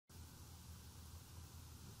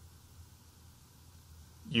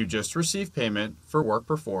You just received payment for work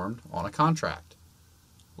performed on a contract.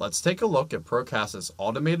 Let's take a look at PROCAS's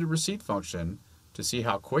automated receipt function to see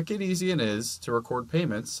how quick and easy it is to record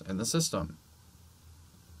payments in the system.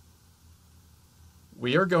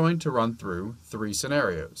 We are going to run through 3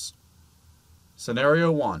 scenarios. Scenario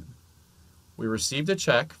 1. We received a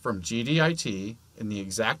check from GDIT in the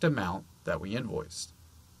exact amount that we invoiced.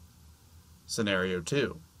 Scenario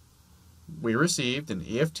 2. We received an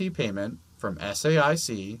EFT payment from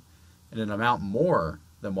SAIC in an amount more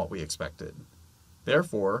than what we expected.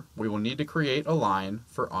 Therefore, we will need to create a line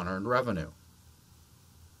for unearned revenue.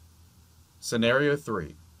 Scenario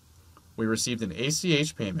 3. We received an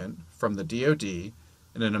ACH payment from the DoD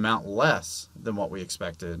in an amount less than what we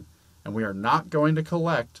expected, and we are not going to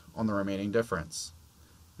collect on the remaining difference.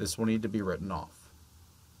 This will need to be written off.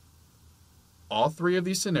 All 3 of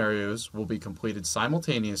these scenarios will be completed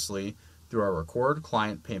simultaneously through our record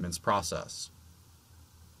client payments process.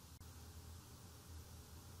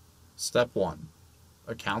 Step 1.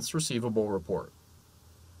 Accounts Receivable Report.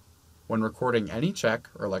 When recording any check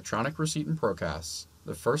or electronic receipt in PROCAS,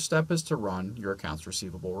 the first step is to run your Accounts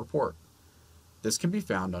Receivable Report. This can be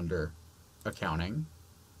found under Accounting,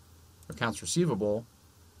 Accounts Receivable,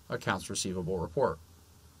 Accounts Receivable Report.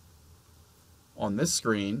 On this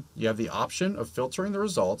screen, you have the option of filtering the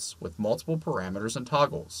results with multiple parameters and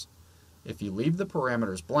toggles. If you leave the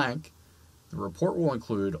parameters blank, the report will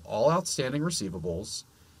include all outstanding receivables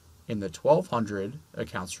in the 1200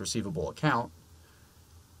 accounts receivable account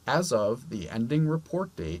as of the ending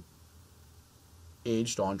report date,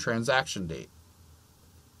 aged on transaction date.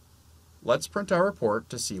 Let's print our report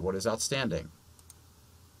to see what is outstanding.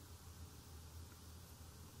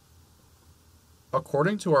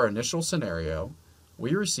 According to our initial scenario,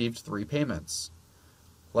 we received 3 payments.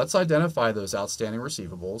 Let's identify those outstanding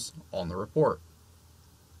receivables on the report.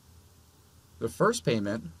 The first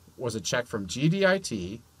payment was a check from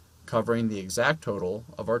GDIT covering the exact total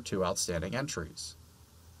of our 2 outstanding entries.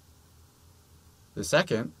 The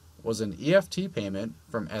second was an EFT payment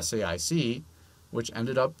from SAIC, which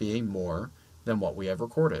ended up being more than what we have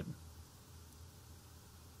recorded.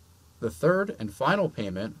 The third and final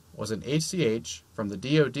payment was an ACH from the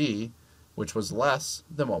DoD, which was less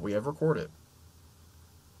than what we have recorded.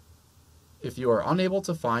 If you are unable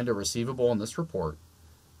to find a receivable in this report,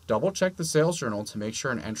 double-check the sales journal to make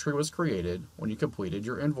sure an entry was created when you completed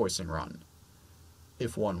your invoicing run.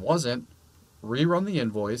 If one wasn't, rerun the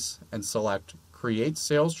invoice and select Create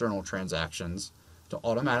Sales Journal Transactions to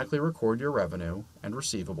automatically record your revenue and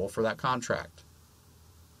receivable for that contract.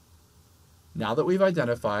 Now that we've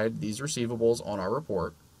identified these receivables on our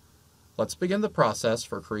report, let's begin the process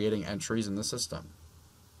for creating entries in the system.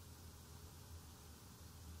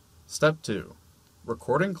 Step 2.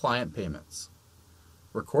 Recording client payments.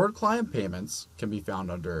 Record client payments can be found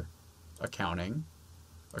under Accounting,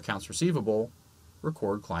 Accounts Receivable,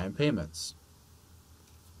 Record Client Payments.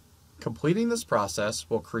 Completing this process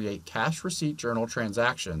will create cash receipt journal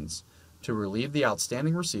transactions to relieve the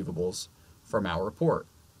outstanding receivables from our report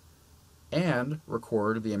and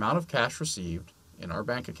record the amount of cash received in our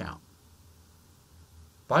bank account.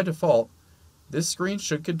 By default, this screen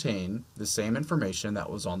should contain the same information that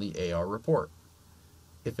was on the AR report.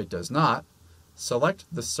 If it does not, select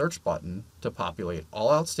the Search button to populate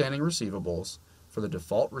all outstanding receivables for the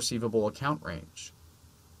default receivable account range.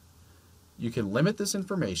 You can limit this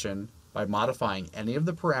information by modifying any of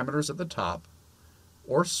the parameters at the top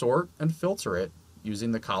or sort and filter it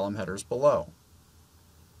using the column headers below.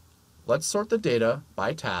 Let's sort the data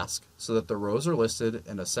by task so that the rows are listed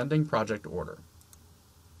in ascending project order.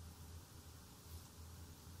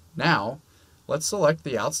 Now, let's select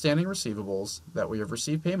the outstanding receivables that we have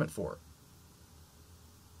received payment for.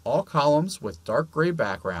 All columns with dark gray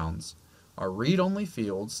backgrounds are read-only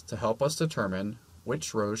fields to help us determine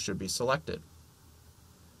which rows should be selected.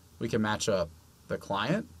 We can match up the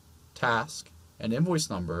client, task, and invoice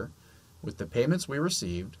number with the payments we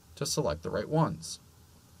received to select the right ones.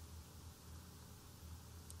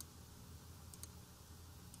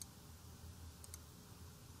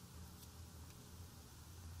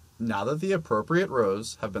 Now that the appropriate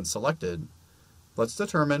rows have been selected, let's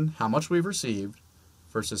determine how much we've received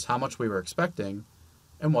versus how much we were expecting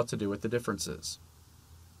and what to do with the differences.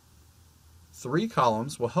 3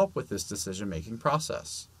 columns will help with this decision-making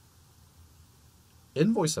process.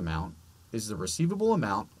 Invoice amount is the receivable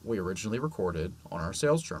amount we originally recorded on our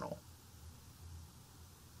sales journal.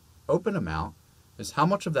 Open amount is how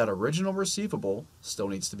much of that original receivable still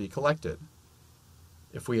needs to be collected.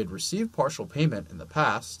 If we had received partial payment in the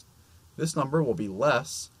past, this number will be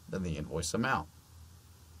less than the invoice amount.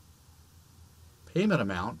 Payment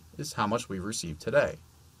amount is how much we received today.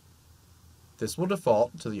 This will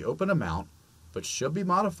default to the open amount, but should be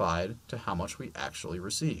modified to how much we actually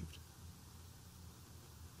received.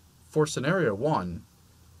 For scenario 1,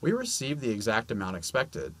 we received the exact amount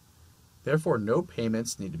expected, therefore no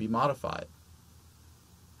payments need to be modified.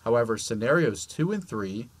 However, scenarios 2 and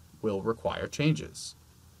 3 will require changes.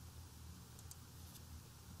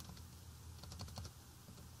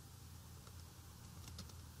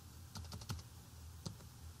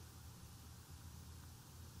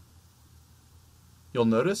 You'll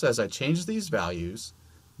notice as I change these values,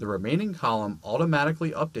 the remaining column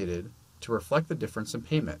automatically updated to reflect the difference in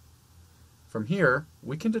payment. From here,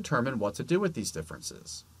 we can determine what to do with these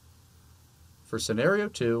differences. For scenario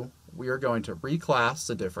 2, we are going to reclass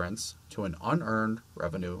the difference to an unearned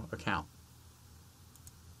revenue account.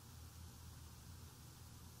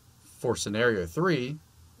 For scenario 3,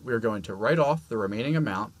 we are going to write off the remaining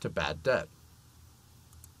amount to bad debt.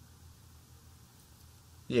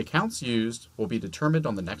 The accounts used will be determined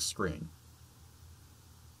on the next screen.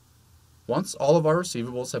 Once all of our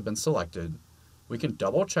receivables have been selected, we can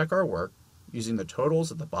double check our work using the totals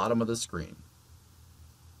at the bottom of the screen.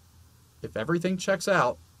 If everything checks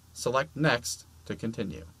out, select Next to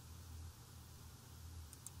continue.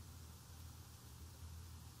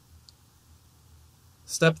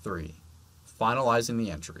 Step 3. Finalizing the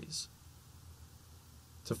entries.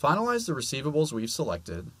 To finalize the receivables we've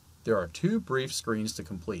selected, there are 2 brief screens to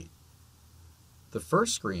complete. The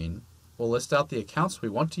first screen will list out the accounts we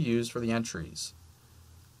want to use for the entries.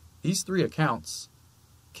 These 3 accounts,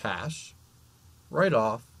 cash,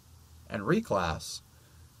 write-off, and reclass,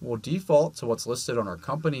 will default to what's listed on our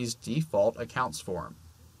company's default accounts form.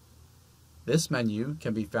 This menu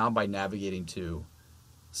can be found by navigating to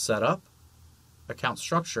Setup, Account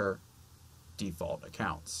Structure, Default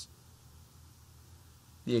Accounts.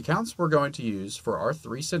 The accounts we're going to use for our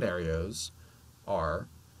 3 scenarios are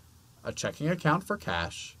a checking account for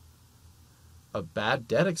cash, a bad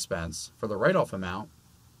debt expense for the write-off amount,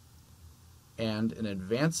 and an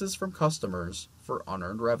advances from customers for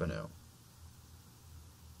unearned revenue.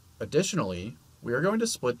 Additionally, we are going to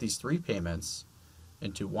split these 3 payments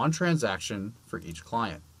into 1 transaction for each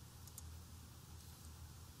client.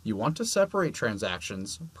 You want to separate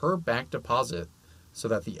transactions per bank deposit so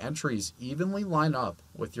that the entries evenly line up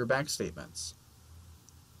with your bank statements.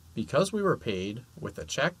 Because we were paid with a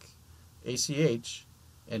check, ACH,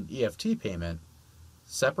 and EFT payment,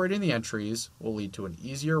 separating the entries will lead to an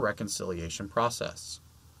easier reconciliation process.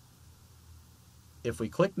 If we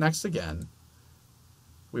click Next again,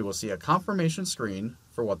 we will see a confirmation screen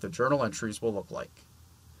for what the journal entries will look like.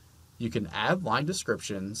 You can add line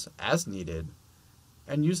descriptions as needed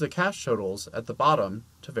and use the cash totals at the bottom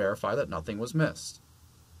to verify that nothing was missed.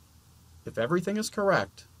 If everything is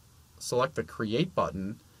correct, select the Create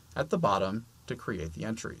button at the bottom to create the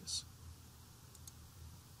entries.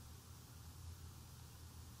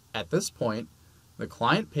 At this point, the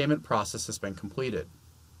client payment process has been completed.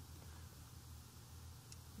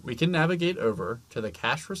 We can navigate over to the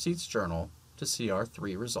Cash Receipts Journal to see our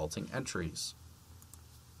 3 resulting entries.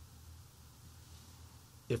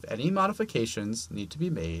 If any modifications need to be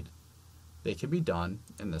made, they can be done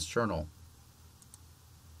in this journal.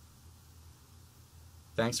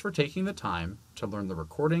 Thanks for taking the time to learn the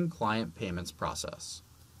recording client payments process.